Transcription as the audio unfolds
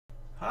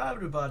Hi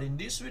everybody, in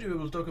this video we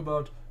will talk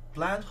about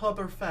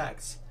Planthopper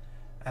facts.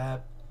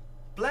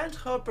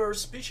 Planthopper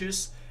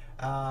species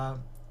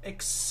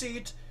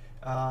exceed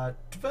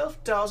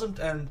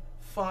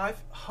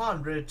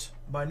 12,500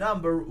 by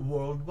number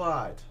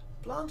worldwide.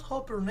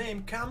 Planthopper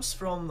name comes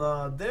from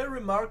their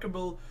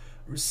remarkable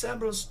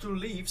resemblance to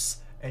leaves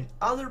and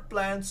other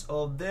plants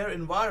of their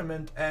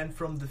environment, and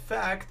from the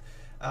fact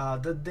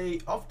that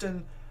they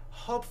often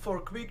hop for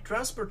quick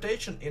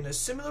transportation in a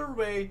similar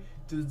way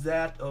to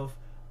that of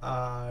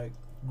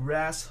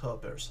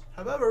grasshoppers.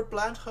 However,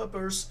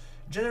 planthoppers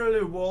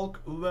generally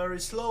walk very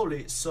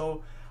slowly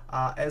so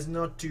as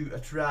not to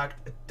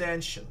attract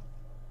attention.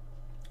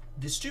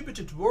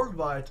 Distributed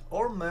worldwide,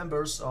 all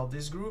members of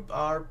this group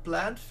are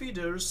plant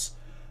feeders.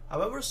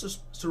 However,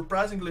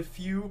 surprisingly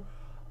few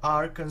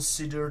are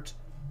considered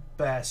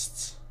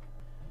pests.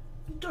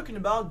 Talking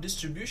about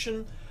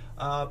distribution,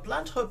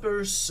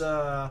 planthoppers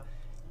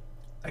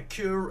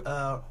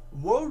occur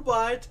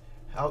worldwide.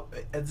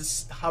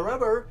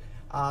 However,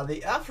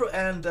 the Afro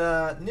and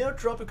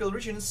neotropical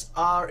regions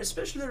are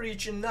especially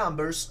rich in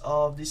numbers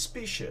of the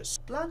species.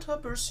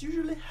 Planthoppers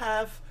usually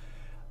have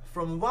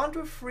from 1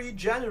 to 3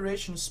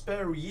 generations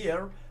per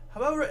year.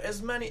 However,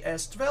 as many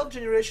as 12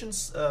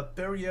 generations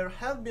per year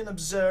have been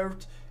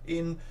observed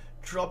in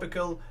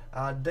tropical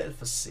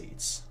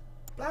delphocetes.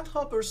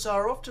 Planthoppers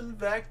are often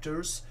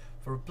vectors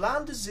for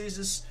plant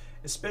diseases,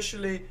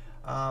 especially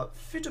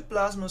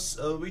phytoplasmas,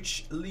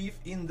 which live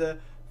in the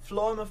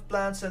phloem of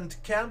plants and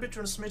can be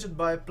transmitted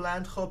by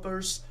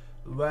planthoppers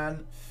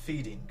when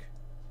feeding.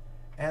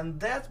 And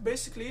that's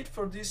basically it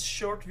for this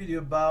short video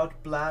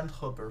about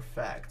planthopper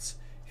facts.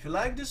 If you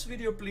like this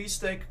video, please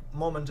take a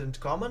moment and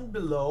comment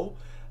below,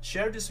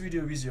 share this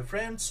video with your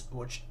friends,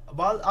 watch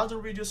other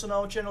videos on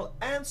our channel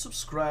and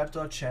subscribe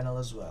to our channel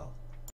as well.